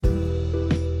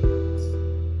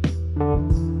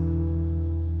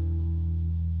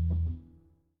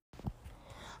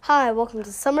Hi, welcome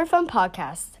to Summer Fun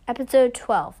Podcast, episode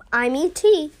 12. I'm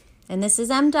E.T. And this is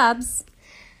M-Dubs.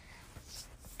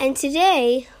 And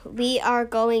today we are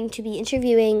going to be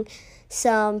interviewing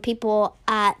some people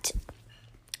at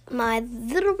my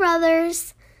little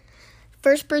brother's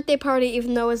first birthday party,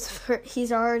 even though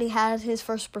he's already had his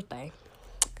first birthday.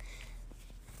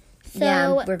 So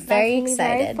Yeah, we're very that's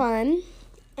excited. Very fun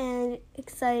and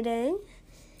exciting.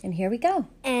 And here we go.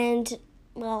 And,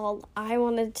 well, I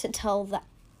wanted to tell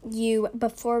you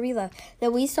before we left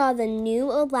that we saw the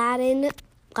new Aladdin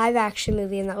live action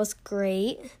movie, and that was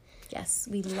great. Yes,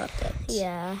 we loved it.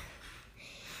 Yeah.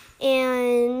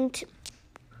 And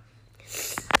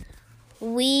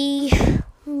we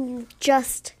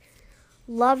just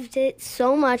loved it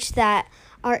so much that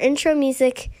our intro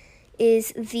music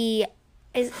is the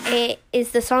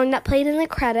song that played in the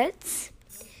credits.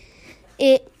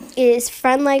 It is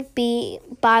Friend Like Me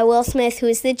by Will Smith, who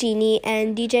is the genie,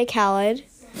 and DJ Khaled.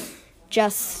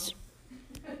 Just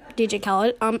DJ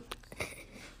Khaled,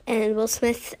 and Will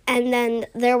Smith. And then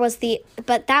there was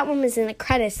but that one was in the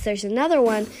credits. There's another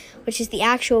one, which is the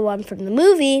actual one from the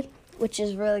movie, which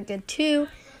is really good too.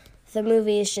 The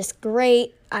movie is just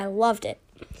great. I loved it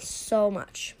so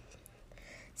much.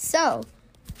 So,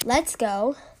 let's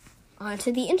go on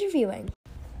to the interviewing.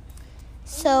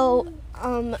 So,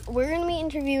 we're going to be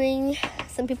interviewing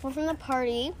some people from the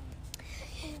party.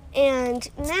 And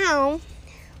now,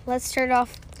 let's start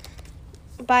off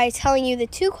by telling you the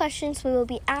two questions we will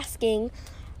be asking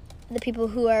the people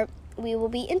we will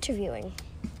be interviewing.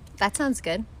 That sounds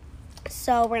good.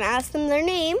 So, we're going to ask them their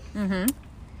name. Mm-hmm.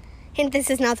 Hint,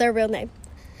 this is not their real name.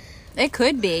 It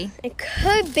could be. It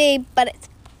could be, but it's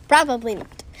probably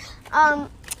not.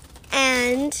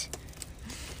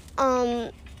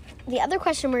 The other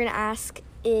question we're going to ask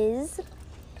is,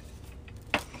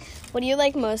 what do you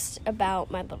like most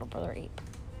about My Little Brother Ape?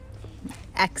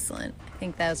 Excellent. I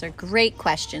think those are great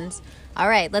questions. All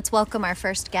right, let's welcome our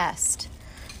first guest.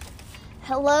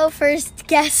 Hello, first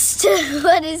guest.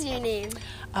 What is your name?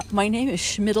 My name is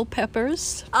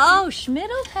Schmidl-Peppers. Oh,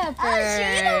 Schmidl-Peppers.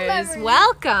 Schmidl-Peppers.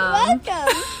 Welcome.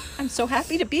 Welcome. I'm so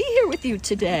happy to be here with you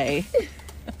today.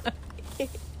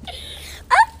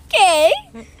 Okay.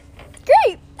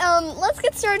 Great. Let's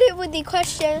get started with the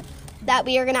question that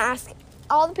we are going to ask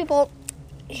all the people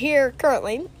here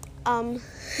currently.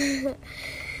 The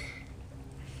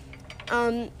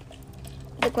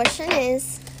question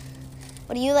is,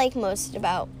 what do you like most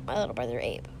about My Little Brother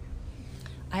Abe?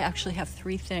 I actually have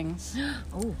three things.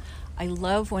 Oh, I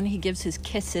love when he gives his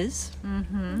kisses.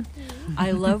 mm-hmm.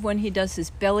 I love when he does his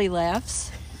belly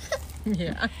laughs.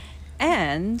 Yeah.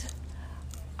 And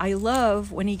I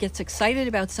love when he gets excited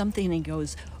about something and he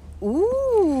goes,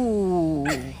 ooh.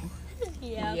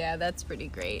 Yeah, that's pretty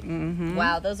great. Mm-hmm.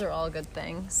 Wow, those are all good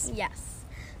things. Yes.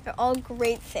 They're all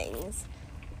great things.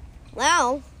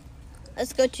 Now,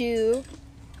 let's go to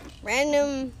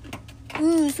Random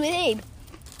Ooze with Abe.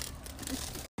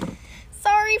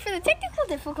 Sorry for the technical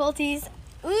difficulties.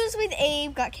 Ooze with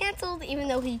Abe got canceled even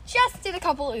though he just did a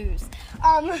couple ooze.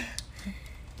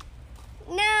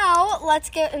 Now, let's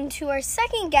get into our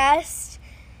second guest.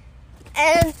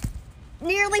 And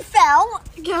nearly fell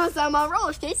because I'm on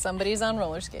roller skates. Somebody's on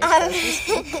roller skates.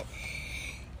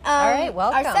 All right,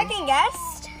 welcome. Our second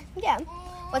guest. Yeah.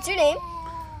 What's your name?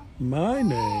 My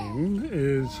name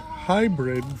is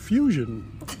Hybrid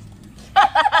Fusion.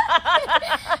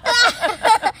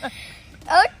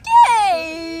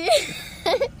 Okay.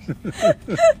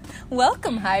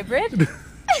 Welcome, Hybrid.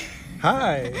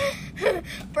 Hi,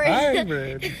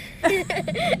 Hybrid.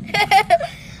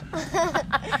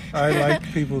 I like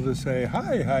people to say,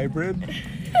 hi, Hybrid.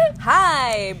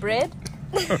 Hybrid.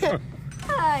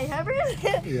 Hi,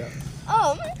 Hybrid. Yeah.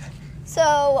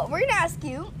 So we're gonna ask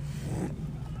you,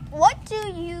 what do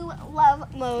you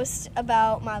love most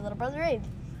about My Little Brother Abe?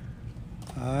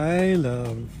 I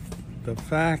love the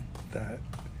fact that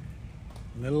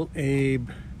little Abe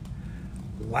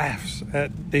laughs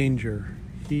at danger.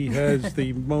 He has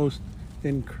the most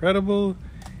incredible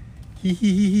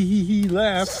hee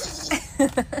laugh,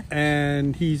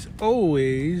 and he's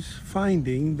always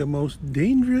finding the most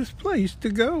dangerous place to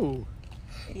go.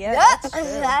 Yeah,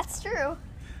 That's true.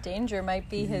 Danger might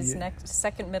be his Yeah.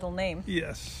 second middle name.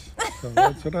 Yes, so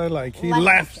that's what I like. He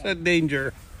laughs at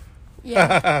danger.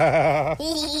 Yeah.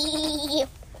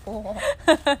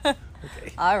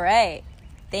 All right.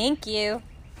 Thank you.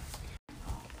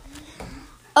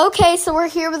 Okay, so we're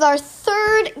here with our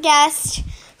third guest,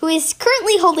 who is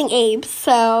currently holding Abe.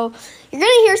 So you're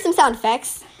gonna hear some sound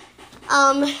effects.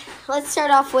 Let's start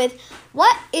off with,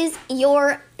 what is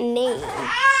your name?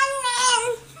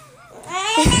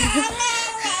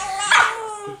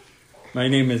 My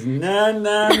name is na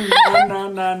na na na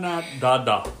na na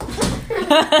Dada.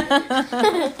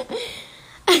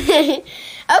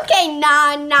 Okay,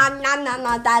 na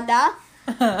Dada.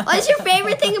 What's your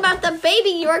favorite thing about the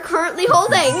baby you are currently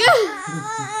holding?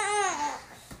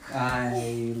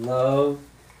 I love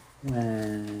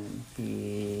when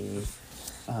he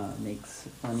makes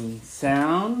funny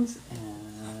sounds,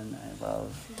 and I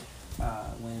love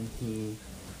when he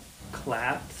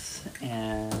claps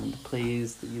and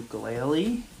plays the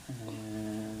ukulele,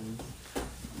 and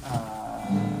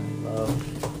I love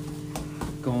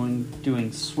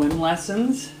doing swim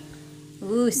lessons.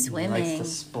 Ooh, He swimming. likes to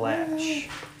splash.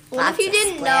 Well, if Lots you of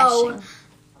didn't splashing.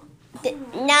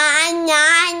 know, na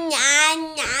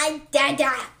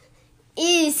Dada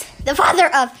is the father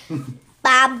of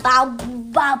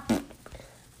Bob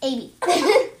Amy.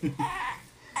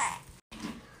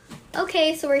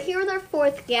 Okay, so we're here with our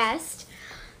fourth guest,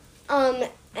 and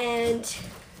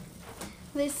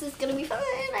this is gonna be fun.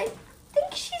 I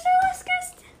think she's our last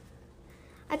guest.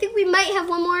 I think we might have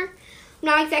one more. I'm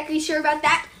not exactly sure about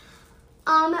that.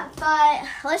 But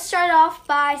let's start off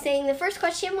by saying the first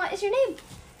question. What is your name?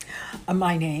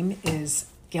 My name is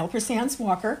Gail Persans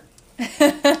Walker,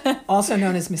 also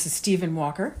known as Mrs. Stephen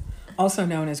Walker, also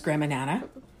known as Grandma Nana.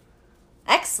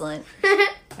 Excellent.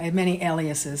 I have many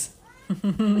aliases.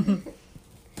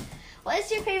 What is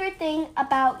your favorite thing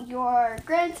about your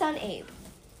grandson, Abe?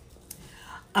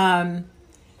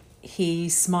 He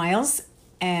smiles,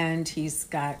 and he's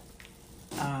got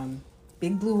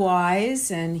big blue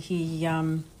eyes, and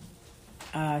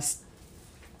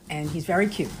and he's very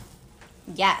cute.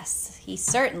 Yes, he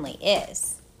certainly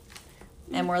is.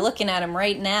 And we're looking at him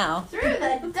right now. Through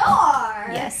the door.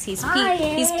 Yes, he's Hi,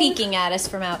 he's Abe. peeking at us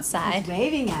from outside.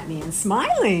 Waving at me and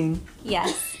smiling.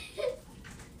 Yes.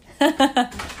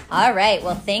 All right.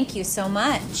 Well, thank you so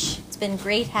much. It's been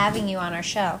great having you on our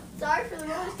show. Sorry for the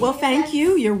noise. Well, thank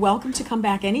you. You're welcome to come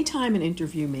back anytime and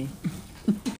interview me.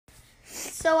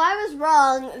 So I was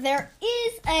wrong. There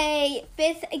is a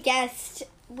fifth guest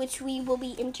which we will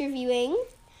be interviewing.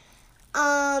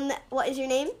 What is your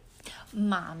name?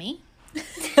 Mommy.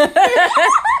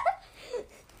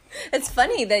 It's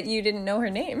funny that you didn't know her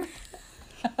name.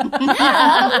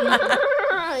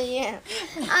 Yeah.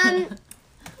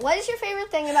 What is your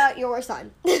favorite thing about your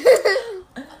son?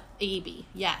 Abby.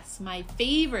 Yes, my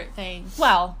favorite thing.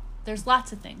 Well, there's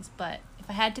lots of things, but if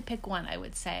I had to pick one, I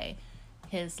would say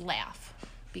his laugh,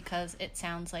 because it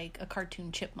sounds like a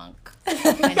cartoon chipmunk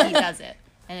when he does it.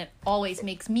 And it always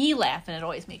makes me laugh, and it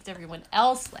always makes everyone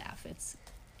else laugh. It's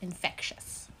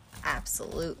infectious.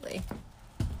 Absolutely.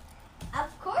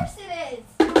 Of course it is.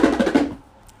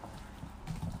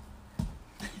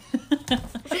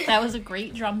 That was a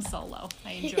great drum solo.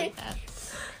 I enjoyed that.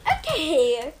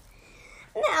 Okay.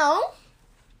 Now,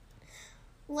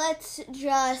 let's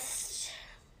just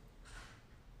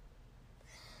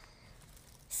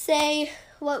say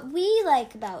what we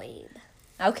like about Abe.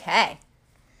 Okay.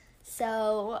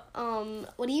 So,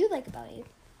 what do you like about Abe?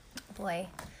 Boy,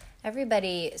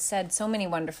 everybody said so many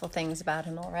wonderful things about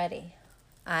him already.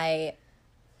 I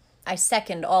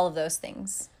second all of those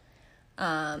things.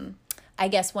 I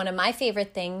guess one of my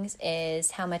favorite things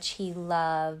is how much he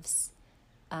loves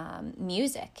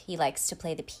music. He likes to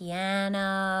play the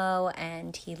piano,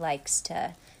 and he likes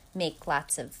to make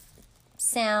lots of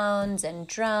sounds and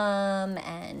drum,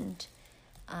 and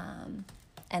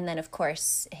then of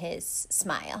course his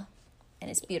smile and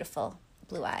his beautiful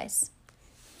blue eyes.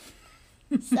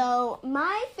 So,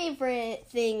 my favorite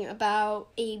thing about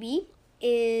Abby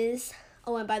is...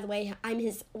 Oh, and by the way, I'm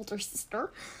his older sister.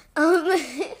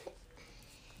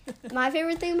 My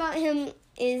favorite thing about him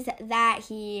is that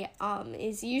he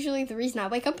is usually the reason I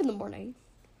wake up in the morning.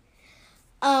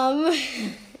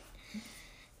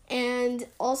 And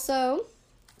also,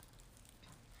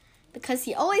 because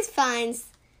he always finds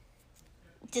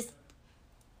just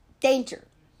danger.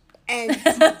 And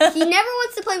he never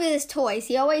wants to play with his toys.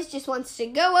 He always just wants to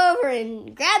go over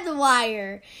and grab the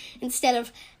wire instead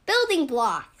of building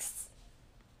blocks.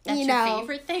 That's you your know,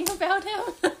 favorite thing about him?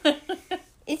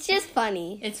 it's just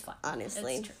funny. It's fun.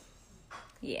 Honestly. It's true.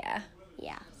 Yeah.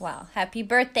 Yeah. Wow. Happy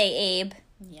birthday, Abe.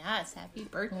 Yes, happy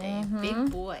birthday.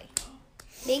 Big boy.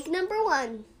 Big number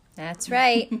one. That's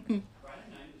right.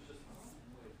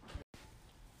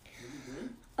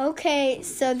 Okay,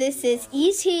 so this is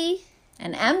E.T.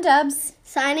 And M-Dubs.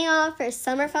 signing off for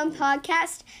Summer Fun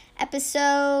Podcast,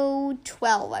 episode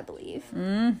 12, I believe.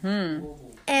 Mm-hmm.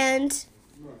 And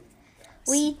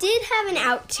we did have an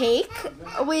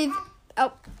outtake with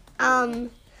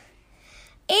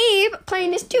Abe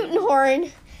playing his tootin'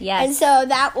 horn. Yes. And so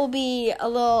that will be a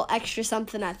little extra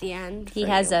something at the end. He for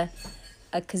has you. a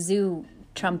a kazoo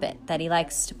trumpet that he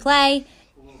likes to play,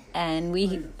 and we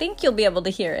think you'll be able to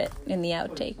hear it in the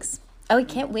outtakes. Oh, we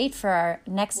can't wait for our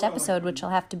next episode, which will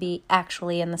have to be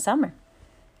actually in the summer.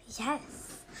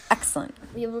 Yes. Excellent.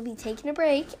 We will be taking a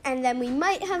break, and then we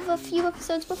might have a few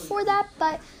episodes before that,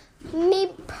 but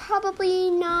probably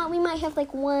not. We might have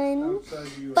like one,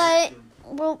 but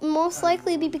we'll most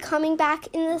likely be coming back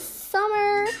in the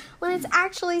summer when it's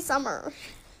actually summer.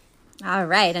 All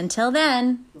right. Until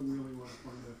then.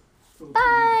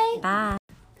 Bye. Bye.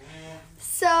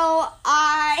 So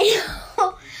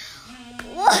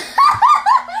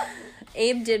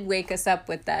Abe did wake us up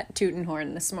with that tootin'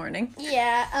 horn this morning.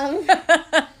 Yeah,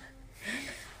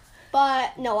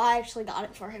 but no, I actually got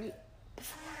it for him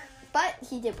before. But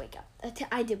he did wake up.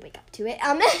 I did wake up to it.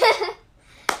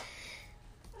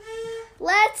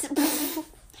 Let's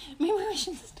Maybe we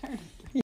should start.